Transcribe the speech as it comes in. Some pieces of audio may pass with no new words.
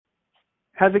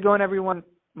How's it going, everyone?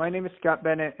 My name is Scott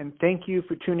Bennett, and thank you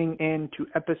for tuning in to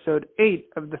episode 8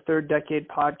 of the Third Decade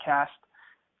podcast.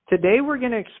 Today, we're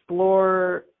going to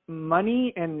explore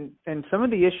money and some of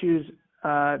the issues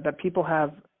that people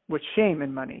have with shame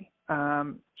and money.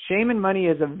 Shame and money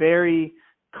is a very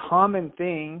common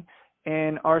thing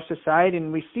in our society,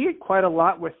 and we see it quite a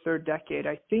lot with Third Decade.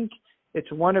 I think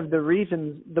it's one of the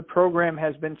reasons the program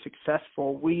has been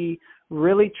successful. We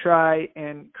really try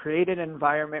and create an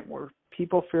environment where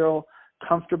people feel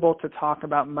comfortable to talk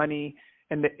about money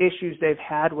and the issues they've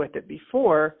had with it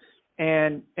before,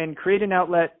 and create an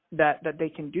outlet that they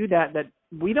can do that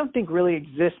we don't think really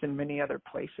exists in many other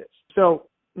places. So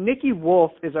Nikki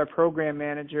Wolff is our program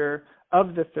manager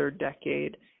of the Third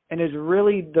Decade and is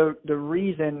really the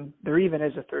reason there even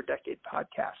is a Third Decade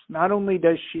podcast. Not only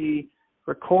does she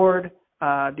record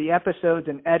the episodes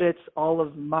and edits all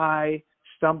of my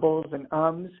stumbles and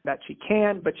ums that she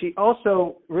can, but she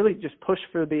also really just pushed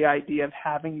for the idea of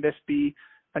having this be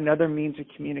another means of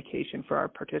communication for our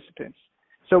participants.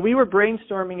 So we were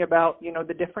brainstorming about,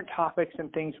 the different topics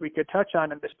and things we could touch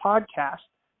on in this podcast,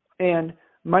 and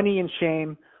money and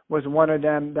shame was one of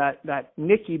them that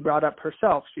Nikki brought up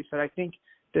herself. She said, I think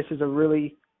this is a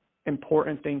really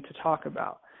important thing to talk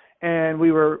about. And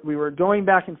we were going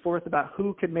back and forth about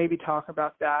who could maybe talk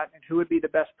about that and who would be the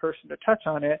best person to touch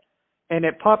on it. And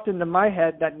it popped into my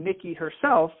head that Nikki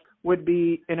herself would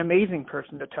be an amazing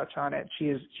person to touch on it. She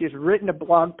has written a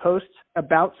blog post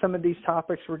about some of these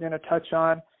topics we're going to touch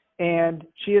on, and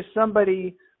she is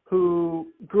somebody who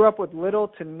grew up with little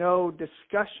to no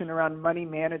discussion around money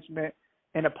management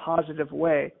in a positive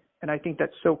way. And I think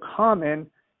that's so common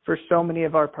for so many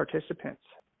of our participants.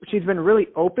 She's been really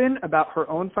open about her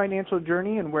own financial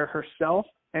journey and where herself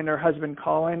and her husband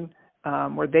Colin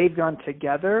where they've gone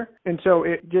together. And so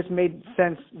it just made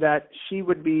sense that she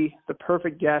would be the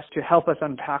perfect guest to help us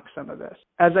unpack some of this.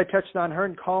 As I touched on, her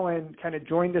and Colin kind of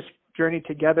joined this journey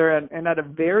together, and at a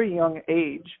very young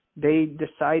age, they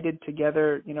decided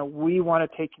together, we want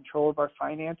to take control of our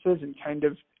finances and kind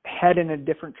of head in a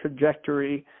different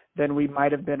trajectory than we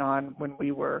might have been on when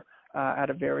we were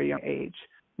at a very young age.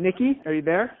 Nikki, are you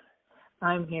there?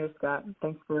 I'm here, Scott.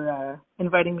 Thanks for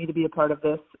inviting me to be a part of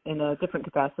this in a different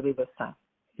capacity this time.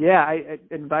 Yeah,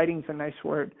 inviting is a nice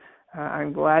word.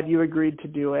 I'm glad you agreed to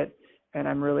do it, and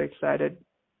I'm really excited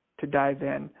to dive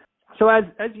in. So as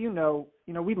you know,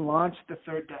 we launched the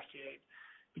Third Decade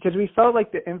because we felt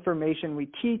like the information we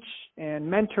teach and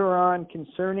mentor on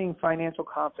concerning financial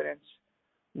confidence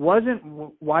wasn't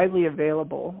widely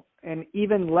available and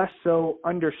even less so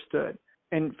understood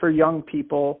and for young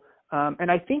people.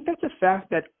 And I think that's a fact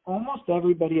that almost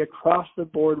everybody across the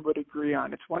board would agree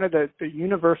on. It's one of the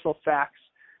universal facts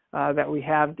that we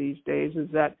have these days is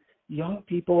that young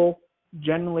people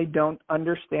generally don't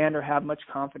understand or have much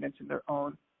confidence in their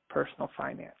own personal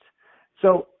finance.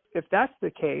 So if that's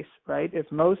the case, right, if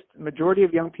majority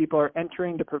of young people are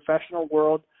entering the professional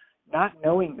world not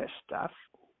knowing this stuff,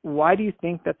 why do you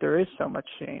think that there is so much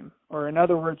shame? Or in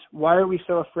other words, why are we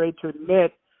so afraid to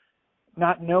admit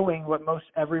not knowing what most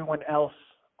everyone else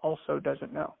also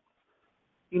doesn't know?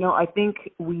 I think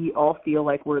we all feel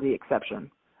like we're the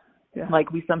exception. Yeah. Like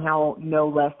we somehow know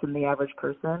less than the average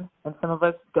person, and some of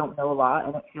us don't know a lot,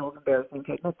 and it feels embarrassing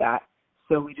to admit that.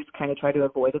 So we just kind of try to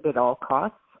avoid it at all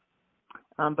costs.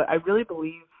 But I really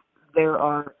believe there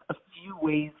are a few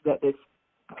ways that this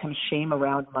kind of shame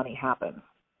around money happens.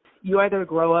 You either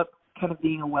grow up kind of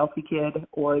being a wealthy kid,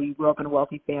 or you grow up in a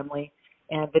wealthy family,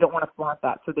 and they don't want to flaunt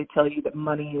that, so they tell you that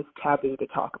money is taboo to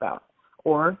talk about.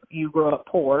 Or you grow up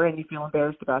poor and you feel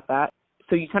embarrassed about that,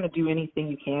 so you kind of do anything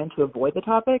you can to avoid the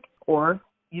topic. Or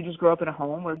you just grow up in a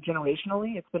home where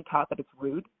generationally it's been taught that it's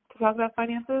rude to talk about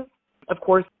finances. Of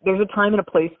course, there's a time and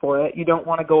a place for it. You don't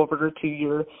want to go over to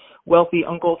your wealthy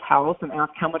uncle's house and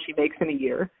ask how much he makes in a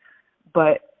year.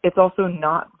 But it's also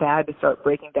not bad to start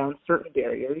breaking down certain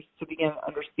barriers to begin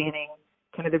understanding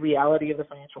kind of the reality of the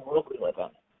financial world we live in.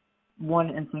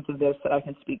 One instance of this that I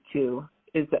can speak to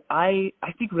is that I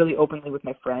speak really openly with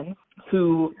my friends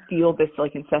who feel this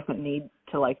incessant need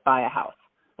to buy a house.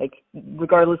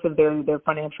 Regardless of their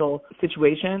financial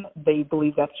situation, they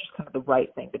believe that's just kind of the right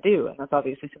thing to do. And that's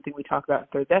obviously something we talk about in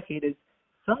Third Decade is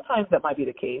sometimes that might be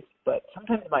the case, but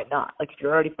sometimes it might not. If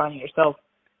you're already finding yourself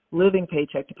living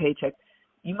paycheck to paycheck,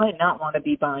 you might not want to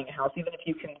be buying a house, even if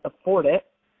you can afford it.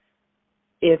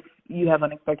 If you have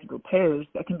unexpected repairs,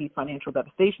 that can be financial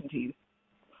devastation to you.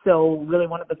 So really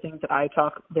one of the things that I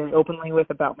talk very openly with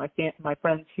about my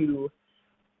friends who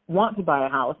want to buy a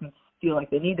house and feel like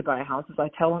they need to buy a house is I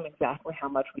tell them exactly how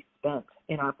much we spent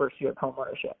in our first year of home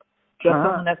ownership, just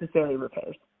on the necessary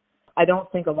repairs. I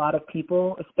don't think a lot of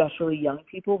people, especially young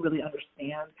people, really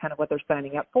understand kind of what they're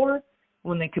signing up for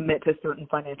when they commit to certain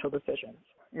financial decisions.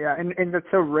 Yeah, and that's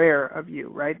so rare of you,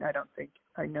 right? I don't think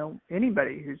I know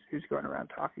anybody who's going around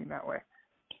talking that way.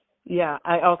 Yeah,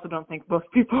 I also don't think most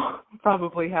people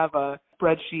probably have a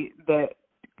spreadsheet that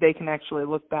they can actually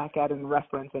look back at and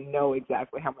reference and know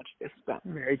exactly how much they spent.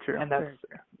 Very true. And that's, Very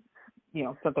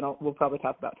true. Something we'll probably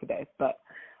talk about today. But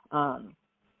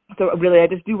so really, I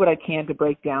just do what I can to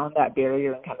break down that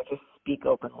barrier and kind of just speak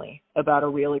openly about a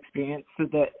real experience so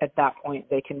that at that point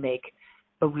they can make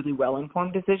a really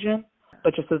well-informed decision,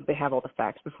 but just so that they have all the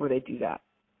facts before they do that.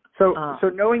 So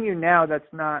knowing you now,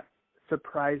 that's not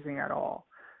surprising at all,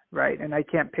 right? And I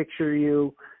can't picture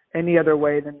you any other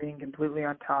way than being completely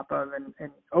on top of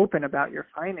and open about your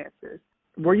finances.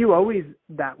 Were you always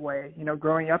that way,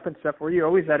 growing up and stuff? Were you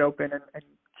always that open and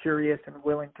curious and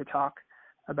willing to talk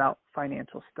about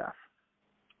financial stuff?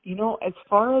 As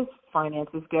far as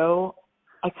finances go,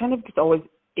 I kind of just always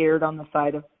erred on the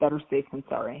side of better safe than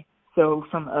sorry. So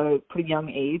from a pretty young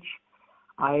age,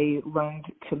 I learned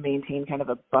to maintain kind of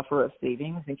a buffer of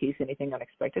savings in case anything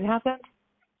unexpected happened.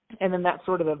 And then that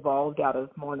sort of evolved out of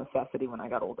more necessity when I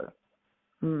got older.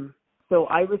 So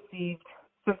I received,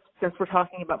 since we're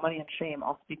talking about money and shame,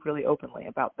 I'll speak really openly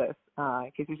about this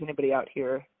in case there's anybody out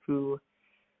here who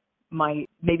might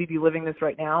maybe be living this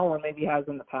right now or maybe has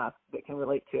in the past that can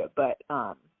relate to it. But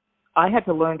I had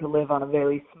to learn to live on a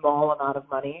very small amount of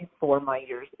money for my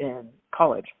years in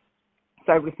college.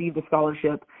 So I received a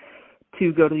scholarship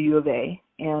to go to the U of A,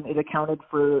 and it accounted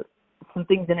for some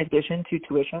things in addition to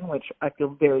tuition, which I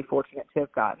feel very fortunate to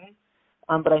have gotten.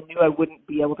 But I knew I wouldn't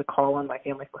be able to call on my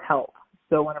family for help.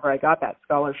 So whenever I got that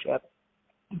scholarship,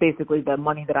 basically the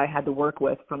money that I had to work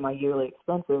with for my yearly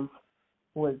expenses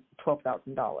was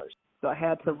 $12,000. So I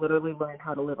had to literally learn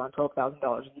how to live on $12,000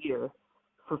 a year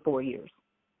for 4 years.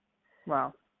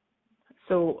 Wow.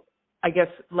 So I guess,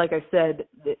 like I said,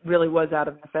 it really was out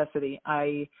of necessity.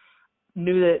 I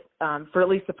knew that for at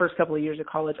least the first couple of years of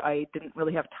college, I didn't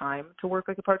really have time to work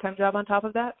like a part-time job on top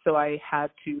of that. So I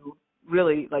had to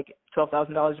really, like,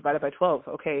 $12,000 divided by 12.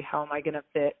 Okay, how am I going to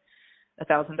fit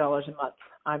 $1,000 a month?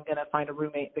 I'm going to find a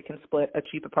roommate that can split a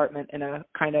cheap apartment in a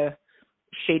kind of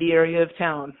shady area of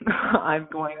town. I'm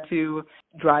going to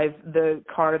drive the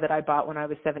car that I bought when I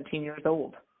was 17 years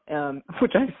old,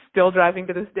 which I'm still driving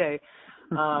to this day.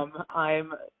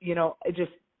 I'm,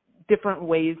 just different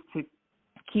ways to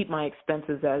keep my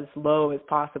expenses as low as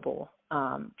possible,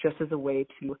 just as a way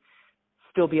to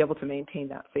still be able to maintain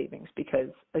that savings because,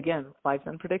 again, life's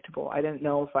unpredictable. I didn't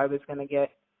know if I was going to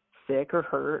get sick or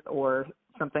hurt or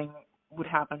something would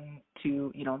happen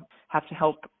to, have to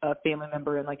help a family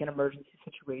member in like an emergency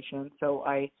situation. So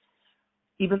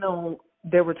even though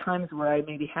there were times where I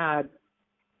maybe had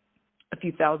a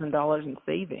few $1,000s in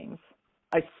savings,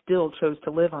 I still chose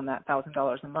to live on that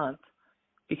 $1,000 a month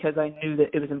because I knew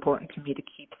that it was important to me to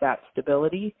keep that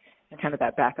stability and kind of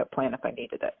that backup plan if I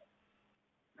needed it.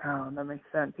 Oh, that makes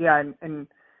sense. Yeah, and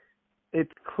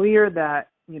it's clear that,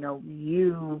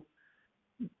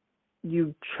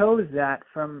 you chose that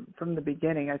from the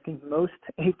beginning. I think most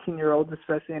 18-year-olds,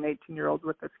 especially an 18-year-old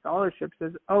with a scholarship,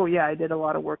 says, oh, yeah, I did a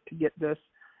lot of work to get this.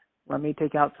 Let me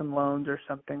take out some loans or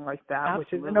something like that,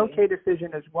 Absolutely. Which is an okay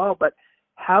decision as well. But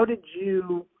how did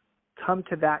you come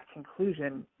to that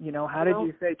conclusion? How did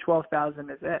you say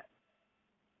 12,000 is it?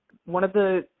 One of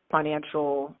the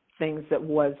financial things that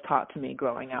was taught to me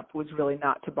growing up was really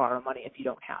not to borrow money if you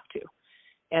don't have to.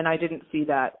 And I didn't see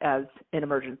that as an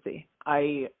emergency.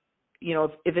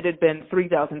 If it had been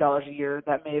 $3,000 a year,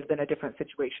 that may have been a different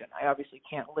situation. I obviously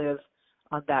can't live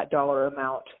on that dollar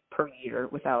amount per year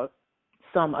without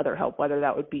some other help, whether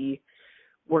that would be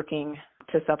working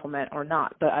to supplement or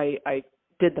not. But I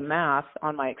did the math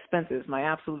on my expenses, my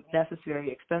absolute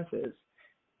necessary expenses,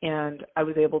 and I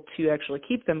was able to actually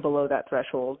keep them below that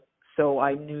threshold. So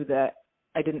I knew that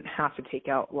I didn't have to take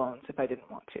out loans if I didn't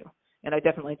want to. And I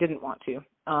definitely didn't want to.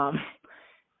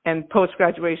 And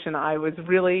post-graduation, I was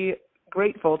really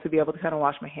grateful to be able to kind of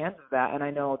wash my hands of that. And I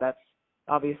know that's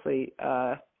obviously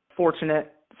a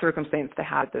fortunate circumstance to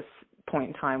have at this point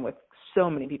in time with so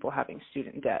many people having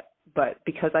student debt. But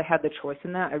because I had the choice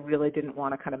in that, I really didn't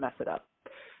want to kind of mess it up.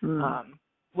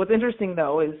 What's interesting,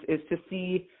 though, is to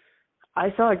see,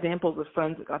 I saw examples of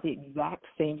friends that got the exact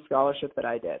same scholarship that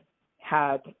I did,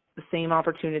 had the same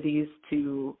opportunities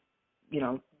to,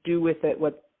 do with it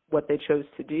what they chose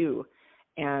to do.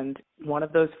 And one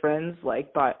of those friends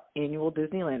bought annual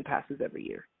Disneyland passes every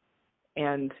year.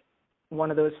 And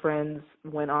one of those friends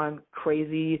went on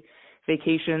crazy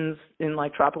vacations in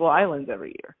tropical islands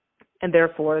every year. And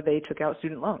therefore they took out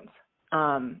student loans.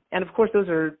 And of course those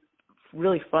are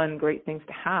really fun, great things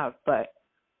to have, but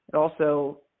it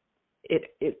also,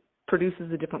 it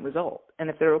produces a different result. And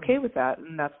if they're okay with that,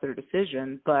 then that's their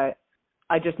decision. But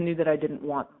I just knew that I didn't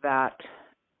want that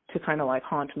to kind of like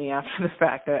haunt me after the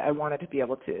fact. I wanted to be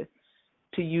able to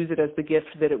use it as the gift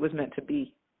that it was meant to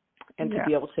be, and to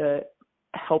be able to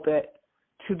help it,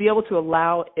 to be able to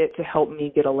allow it to help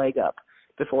me get a leg up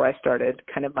before I started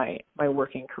kind of my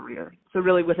working career. So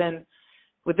really within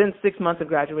 6 months of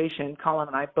graduation, Colin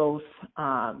and I both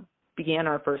began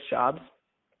our first jobs.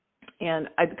 And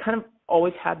I kind of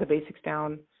always had the basics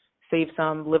down, save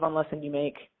some, live on less than you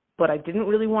make. But I didn't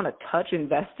really want to touch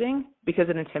investing because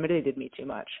it intimidated me too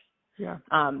much. Yeah.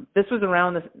 This was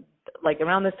around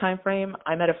this time frame.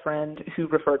 I met a friend who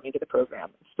referred me to the program,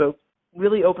 spoke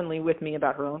really openly with me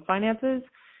about her own finances,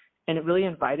 and it really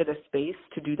invited a space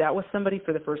to do that with somebody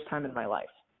for the first time in my life,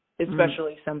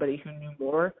 especially somebody who knew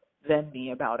more than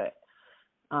me about it.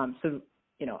 So,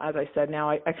 you know, as I said, now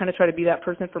I kind of try to be that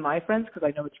person for my friends, because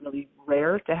I know it's really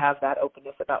rare to have that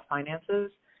openness about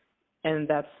finances. And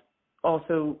that's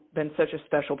also been such a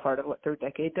special part of what Third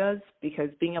Decade does, because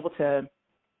being able to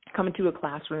come into a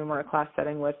classroom or a class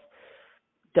setting with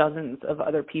dozens of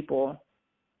other people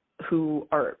who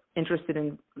are interested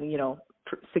in, you know,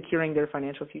 securing their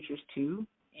financial futures too,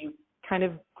 you kind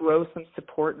of grow some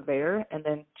support there. And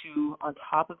then on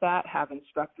top of that, have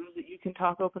instructors that you can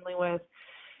talk openly with.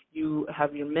 You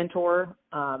have your mentor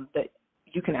that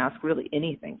you can ask really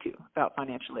anything to about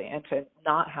financially, and to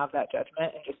not have that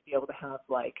judgment and just be able to have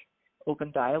like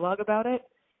open dialogue about it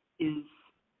is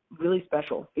really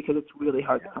special, because it's really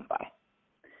hard to come by.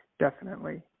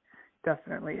 Definitely.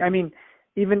 I mean,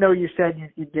 even though you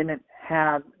said you didn't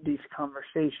have these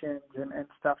conversations and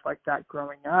stuff like that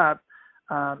growing up,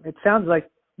 it sounds like,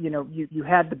 you know, you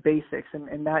had the basics,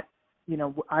 and that, you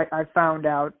know, I found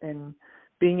out in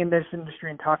being in this industry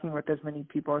and talking with as many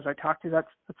people as I talk to, that's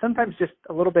sometimes just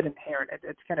a little bit inherent.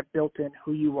 It's kind of built in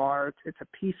who you are. It's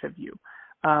a piece of you.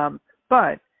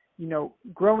 But, you know,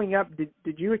 growing up,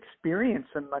 did you experience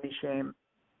some money shame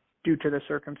due to the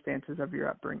circumstances of your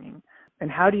upbringing? And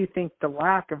how do you think the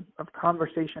lack of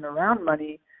conversation around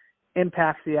money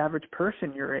impacts the average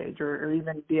person your age, or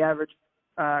even the average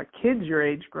kids your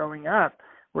age growing up?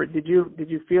 Or did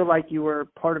you feel like you were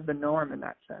part of the norm in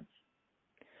that sense?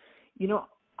 You know,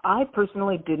 I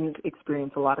personally didn't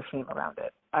experience a lot of shame around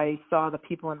it. I saw the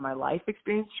people in my life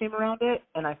experience shame around it,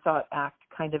 and I saw it act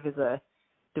kind of as a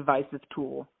divisive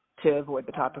tool to avoid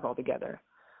the topic altogether.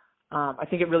 I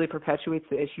think it really perpetuates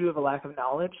the issue of a lack of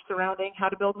knowledge surrounding how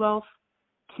to build wealth,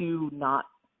 to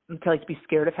be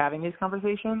scared of having these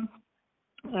conversations.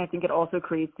 And I think it also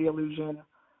creates the illusion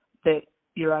that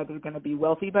you're either going to be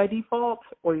wealthy by default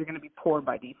or you're going to be poor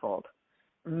by default.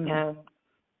 And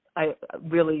I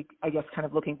guess kind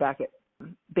of looking back at,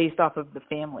 based off of the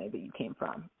family that you came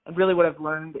from, and really what I've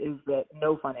learned is that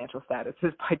no financial status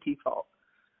is by default.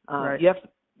 Right.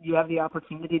 You have the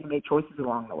opportunity to make choices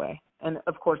along the way. And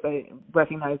of course, I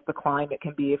recognize the climb it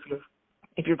can be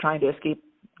if you're trying to escape,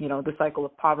 you know, the cycle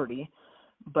of poverty,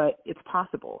 but it's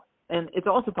possible. And it's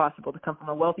also possible to come from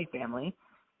a wealthy family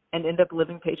and end up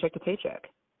living paycheck to paycheck.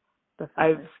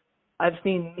 Definitely. I've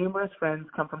seen numerous friends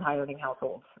come from high earning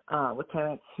households with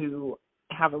parents who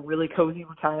have a really cozy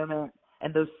retirement,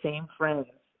 and those same friends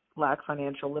lack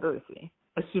financial literacy,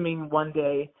 assuming one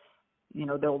day, you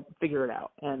know, they'll figure it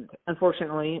out. And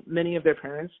unfortunately, many of their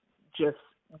parents just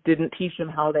didn't teach them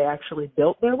how they actually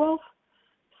built their wealth,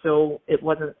 so it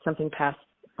wasn't something passed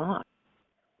on.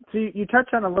 So you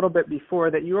touched on a little bit before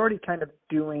that you were already kind of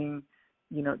doing,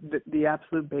 you know, the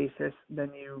absolute basis.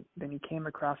 Then you came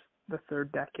across the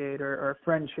Third Decade, or a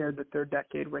friend shared the Third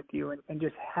Decade with you, and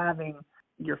just having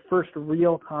your first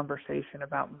real conversation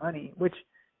about money, which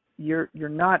you're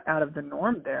not out of the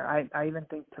norm there. I even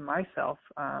think to myself,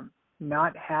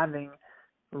 not having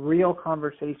real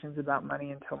conversations about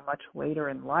money until much later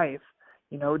in life.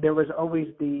 You know, there was always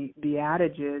the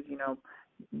adages, you know,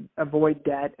 avoid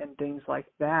debt and things like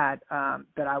that,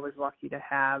 that I was lucky to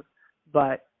have.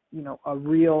 But, you know, a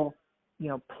real, you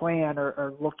know, plan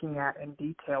or looking at in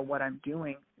detail what I'm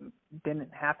doing didn't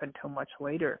happen till much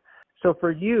later. So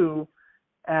for you,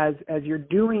 as you're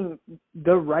doing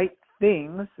the right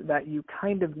things that you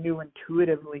kind of knew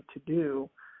intuitively to do,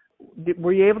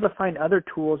 were you able to find other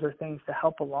tools or things to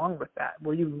help along with that?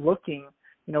 Were you looking,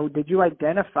 you know, did you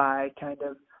identify kind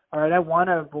of, all right, I want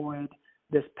to avoid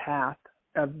this path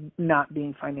of not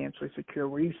being financially secure?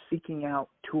 Were you seeking out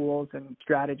tools and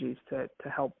strategies to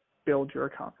help build your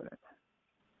confidence?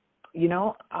 You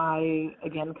know,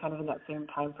 again, kind of in that same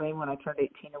time frame when I turned 18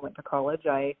 and went to college,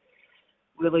 I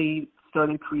really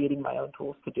started creating my own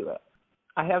tools to do it.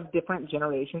 I have different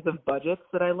generations of budgets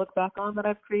that I look back on that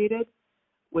I've created,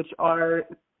 which are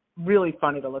really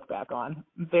funny to look back on,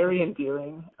 very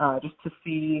endearing, just to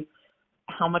see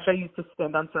how much I used to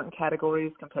spend on certain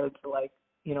categories compared to like,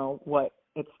 you know, what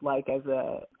it's like as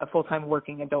a full-time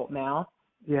working adult now.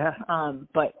 Yeah.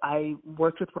 But I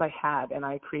worked with what I had, and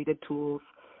I created tools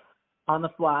on the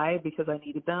fly because I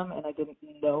needed them, and I didn't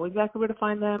know exactly where to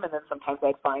find them. And then sometimes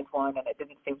I'd find one, and it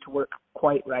didn't seem to work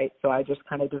quite right, so I just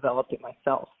kind of developed it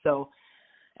myself. So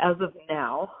as of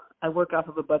now, I work off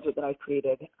of a budget that I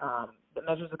created that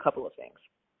measures a couple of things.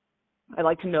 I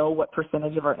like to know what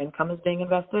percentage of our income is being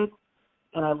invested,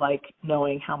 and I like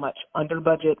knowing how much under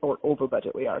budget or over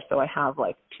budget we are. So I have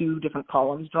like 2 different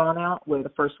columns drawn out, where the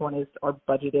first one is our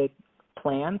budgeted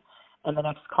plan, and the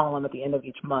next column at the end of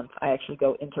each month, I actually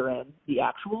go enter in the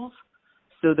actuals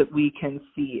so that we can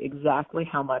see exactly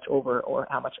how much over or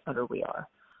how much under we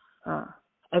are.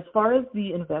 As far as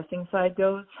the investing side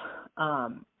goes,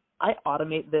 I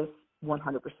automate this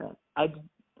 100%.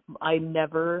 I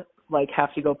never like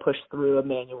have to go push through a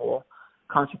manual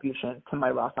contribution to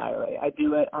my Roth IRA. I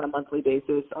do it on a monthly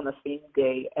basis on the same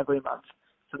day every month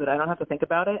so that I don't have to think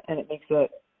about it, and it makes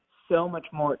it so much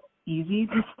more easy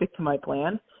to stick to my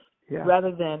plan. Yeah.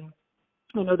 Rather than,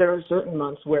 you know, there are certain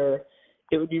months where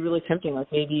it would be really tempting,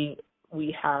 like maybe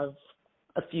we have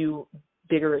a few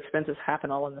bigger expenses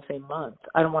happen all in the same month.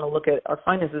 I don't want to look at our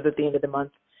finances at the end of the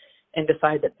month and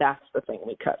decide that that's the thing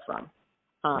we cut from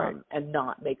and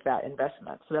not make that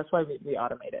investment. So that's why we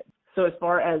automate it. So as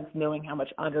far as knowing how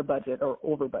much under budget or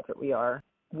over budget we are,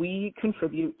 we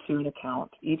contribute to an account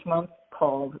each month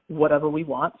called Whatever We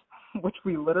Want, which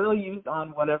we literally use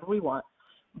on whatever we want.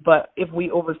 But if we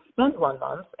overspend one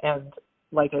month, and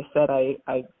like I said,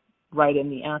 I write in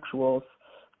the actuals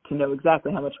to know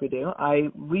exactly how much we do, I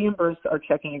reimburse our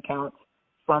checking accounts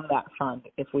from that fund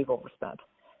if we've overspent,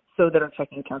 so that our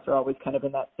checking accounts are always kind of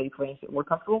in that safe range that we're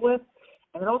comfortable with.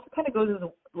 And it also kind of goes as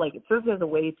it serves as a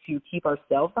way to keep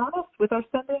ourselves honest with our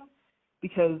spending,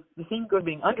 because the same goes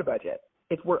being under budget.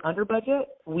 If we're under budget,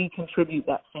 we contribute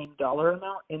that same dollar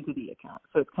amount into the account.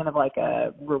 So it's kind of like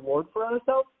a reward for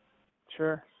ourselves.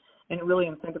 Sure. And it really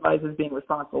incentivizes being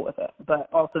responsible with it, but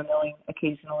also knowing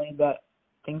occasionally that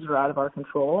things are out of our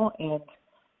control, and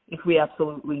if we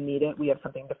absolutely need it, we have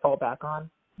something to fall back on.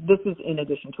 This is in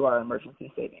addition to our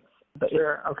emergency savings. But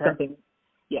sure, okay. Something,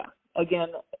 yeah. Again,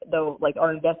 though, like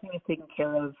our investing is taken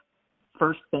care of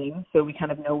first thing, so we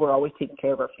kind of know we're always taking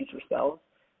care of our future selves.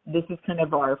 This is kind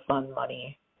of our fun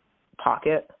money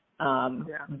pocket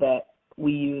that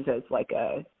we use as like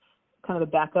a kind of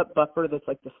a backup buffer that's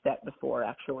like the step before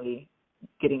actually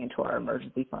getting into our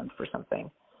emergency funds for something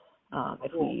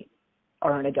if we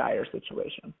are in a dire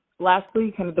situation.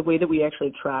 Lastly, kind of the way that we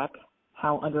actually track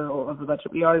how under or over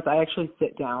budget we are is I actually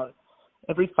sit down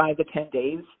every 5 to 10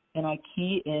 days and I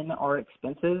key in our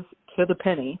expenses to the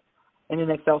penny in an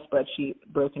Excel spreadsheet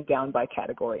broken down by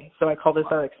category. So I call this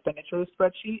our expenditure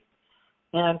spreadsheet.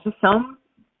 And to some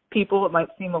people, it might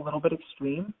seem a little bit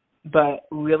extreme, but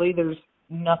really there's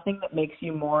nothing that makes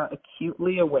you more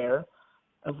acutely aware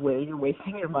of where you're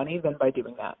wasting your money than by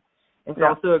doing that. It's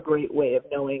also a great way of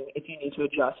knowing if you need to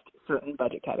adjust certain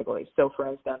budget categories. So, for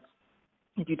instance,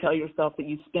 if you tell yourself that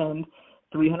you spend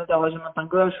 $300 a month on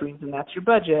groceries and that's your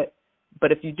budget,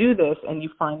 but if you do this and you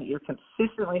find that you're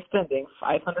consistently spending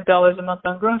 $500 a month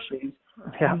on groceries,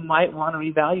 you might want to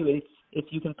reevaluate if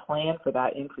you can plan for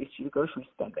that increase to your grocery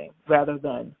spending rather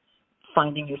than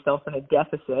finding yourself in a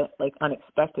deficit, like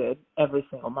unexpected, every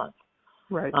single month.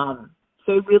 Right.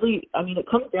 So really, I mean, it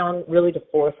comes down really to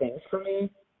 4 things for me.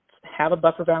 Have a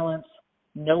buffer balance,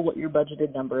 know what your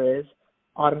budgeted number is,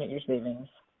 automate your savings,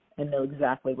 and know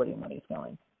exactly where your money is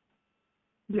going.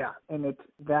 Yeah, and it's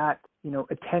that,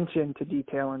 attention to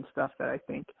detail and stuff that I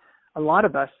think a lot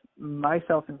of us,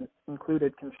 myself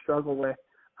included, can struggle with.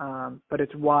 But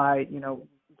it's why,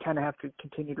 kind of have to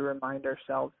continue to remind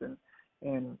ourselves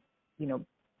and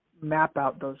map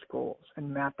out those goals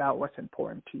and map out what's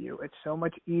important to you. It's so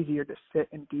much easier to sit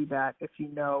and do that if you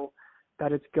know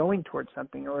that it's going towards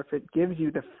something, or if it gives you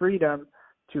the freedom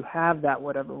to have that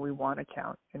whatever we want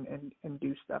account and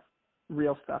do stuff,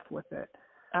 real stuff with it.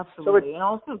 Absolutely. So and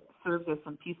also serves as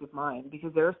some peace of mind,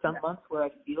 because there are some months where I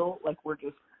feel like we're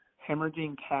just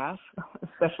hemorrhaging cash,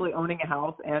 especially owning a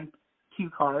house and 2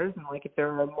 cars. And like if there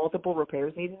are multiple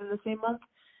repairs needed in the same month,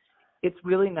 it's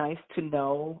really nice to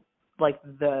know like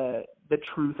the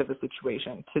truth of the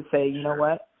situation, to say, you know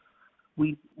what,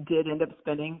 we did end up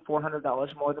spending $400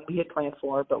 more than we had planned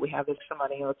for, but we have extra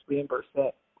money, let's reimburse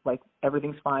it. Like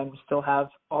everything's fine. We still have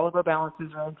all of our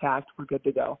balances are intact. We're good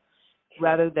to go.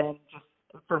 Rather than just,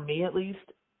 for me at least,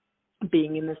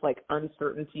 being in this like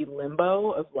uncertainty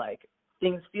limbo of like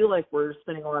things feel like we're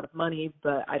spending a lot of money,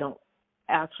 but I don't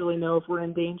actually know if we're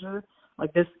in danger.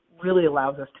 Like this really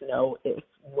allows us to know if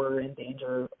we're in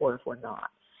danger or if we're not.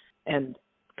 And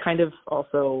kind of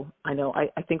also, I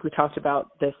think we talked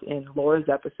about this in Laura's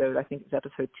episode, I think it's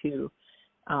episode 2,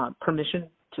 permission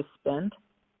to spend,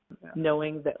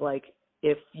 knowing that like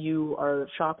if you are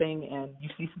shopping and you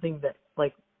see something that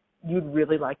like you'd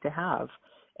really like to have,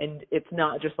 and it's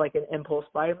not just like an impulse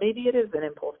buy, or maybe it is an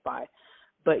impulse buy,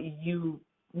 but you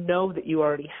know that you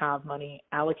already have money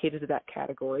allocated to that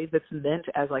category that's meant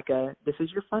as like this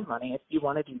is your fun money. If you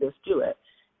want to do this, do it.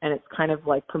 And it's kind of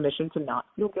like permission to not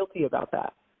feel guilty about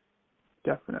that.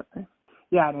 Definitely.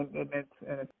 Yeah, and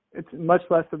it's much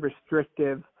less a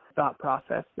restrictive thought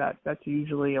process that's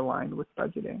usually aligned with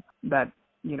budgeting that,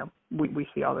 we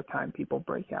see all the time people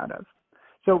break out of.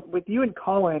 So with you and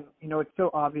Colin, it's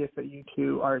so obvious that you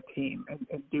two are a team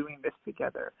and doing this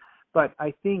together. But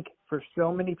I think for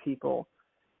so many people,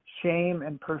 shame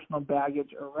and personal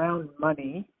baggage around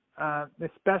money,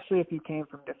 especially if you came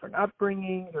from different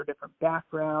upbringings or different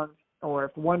backgrounds, or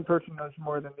if one person knows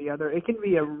more than the other, it can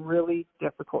be a really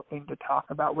difficult thing to talk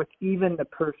about with even the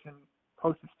person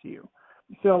closest to you.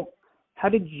 So how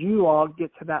did you all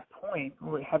get to that point?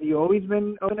 Have you always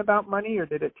been open about money, or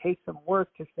did it take some work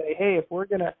to say, hey, if we're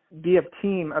going to be a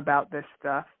team about this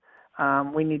stuff,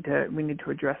 we need to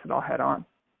address it all head on?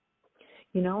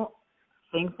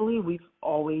 Thankfully, we've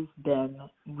always been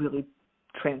really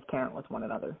transparent with one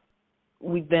another.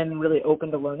 We've been really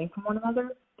open to learning from one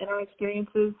another in our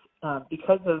experiences.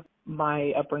 Because of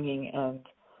my upbringing and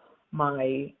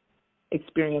my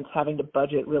experience having to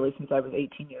budget really since I was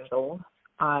 18 years old,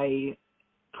 I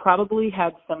probably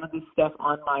had some of this stuff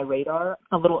on my radar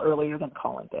a little earlier than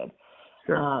Colin did.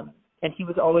 Sure. And he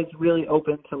was always really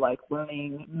open to like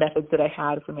learning methods that I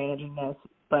had for managing this,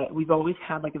 but we've always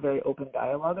had like a very open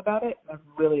dialogue about it. And I've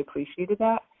really appreciated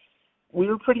that. We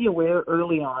were pretty aware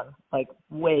early on, like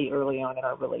way early on in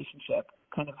our relationship,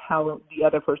 kind of how the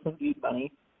other person viewed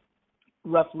money,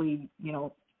 roughly,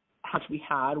 how much we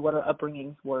had, what our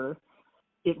upbringings were.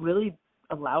 It really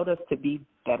allowed us to be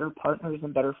better partners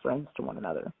and better friends to one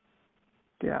another.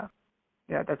 Yeah,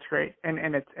 that's great.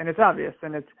 And it's obvious,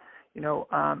 and it's,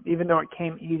 even though it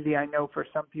came easy, I know for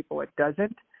some people it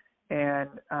doesn't, and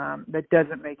that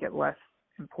doesn't make it less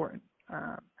important.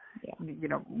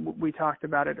 We talked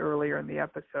about it earlier in the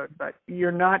episode, but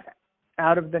you're not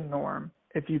out of the norm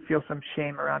if you feel some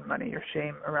shame around money or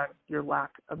shame around your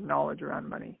lack of knowledge around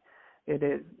money.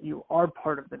 You are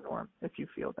part of the norm if you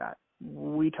feel that.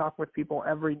 We talk with people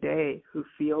every day who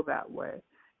feel that way.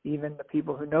 Even the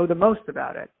people who know the most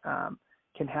about it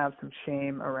can have some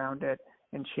shame around it,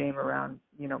 and shame around,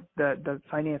 the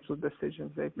financial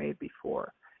decisions they've made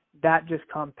before. That just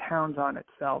compounds on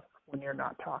itself when you're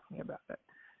not talking about it.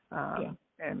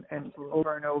 And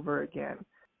over and over again,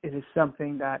 it is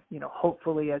something that,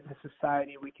 hopefully as a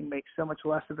society, we can make so much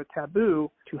less of a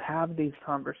taboo to have these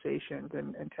conversations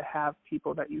and to have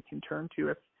people that you can turn to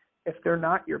if they're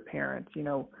not your parents.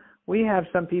 We have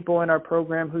some people in our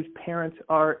program whose parents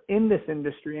are in this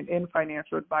industry and in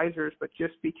financial advisors, but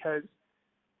just because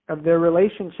of their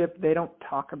relationship, they don't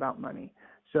talk about money.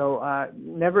 So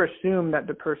never assume that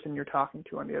the person you're talking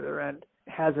to on the other end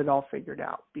has it all figured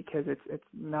out, because it's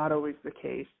not always the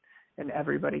case, and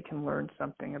everybody can learn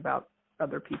something about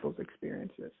other people's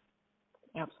experiences.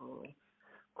 Absolutely.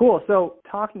 Cool. So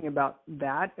talking about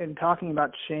that and talking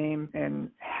about shame and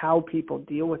how people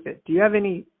deal with it, do you have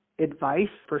any advice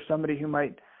for somebody who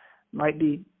might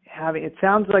be having? It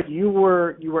sounds like you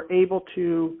were able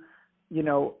to,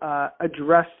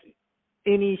 address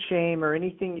any shame or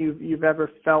anything you've ever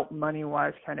felt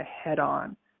money-wise kind of head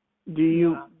on. Do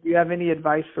you have any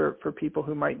advice for people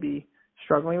who might be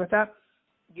struggling with that?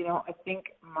 I think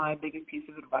my biggest piece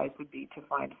of advice would be to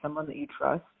find someone that you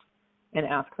trust and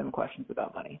ask them questions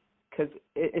about money, because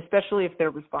especially if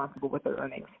they're responsible with their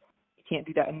earnings. You can't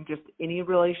do that in just any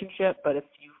relationship, but if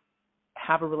you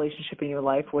have a relationship in your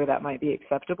life where that might be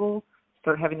acceptable,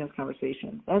 start having those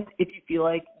conversations. And if you feel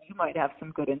like you might have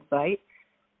some good insight,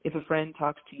 if a friend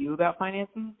talks to you about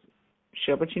finances,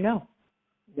 share what you know.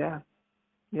 Yeah,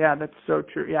 that's so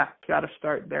true. Yeah, got to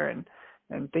start there and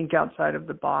think outside of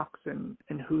the box and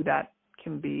who that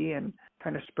can be, and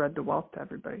kind of spread the wealth to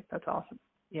everybody. That's awesome.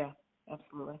 Yeah,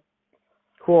 absolutely.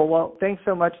 Cool. Well, thanks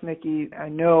so much, Nikki. I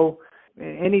know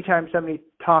anytime somebody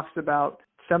talks about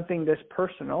something this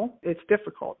personal, it's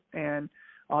difficult. And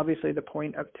obviously the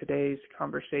point of today's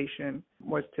conversation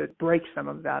was to break some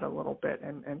of that a little bit.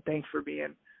 And thanks for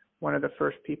being one of the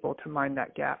first people to mind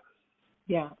that gap.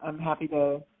 Yeah, I'm happy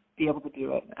to be able to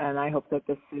do it. And I hope that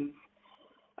this is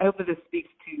I hope that this speaks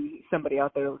to somebody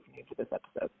out there listening to this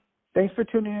episode. Thanks for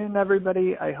tuning in,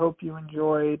 everybody. I hope you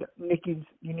enjoyed Nikki's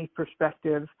unique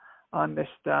perspective on this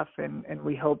stuff, and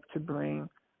we hope to bring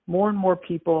more and more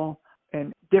people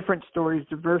and different stories,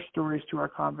 diverse stories to our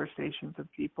conversations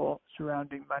of people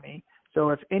surrounding money. So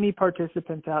if any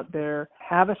participants out there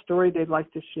have a story they'd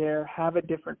like to share, have a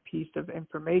different piece of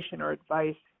information or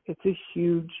advice, it's a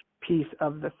huge piece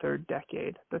of the third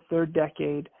decade. The third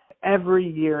decade, every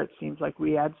year it seems like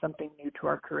we add something new to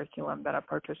our curriculum that a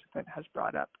participant has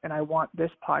brought up. And I want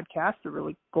this podcast, the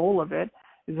really goal of it,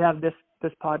 is to have this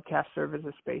podcast serve as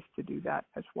a space to do that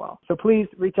as well. So please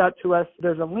reach out to us.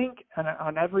 There's a link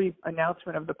on every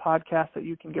announcement of the podcast that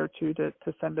you can go to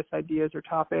send us ideas or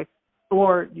topics,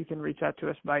 or you can reach out to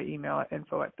us by email at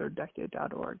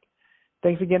info@thirddecade.org.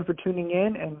 Thanks again for tuning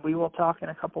in, and we will talk in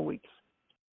a couple weeks.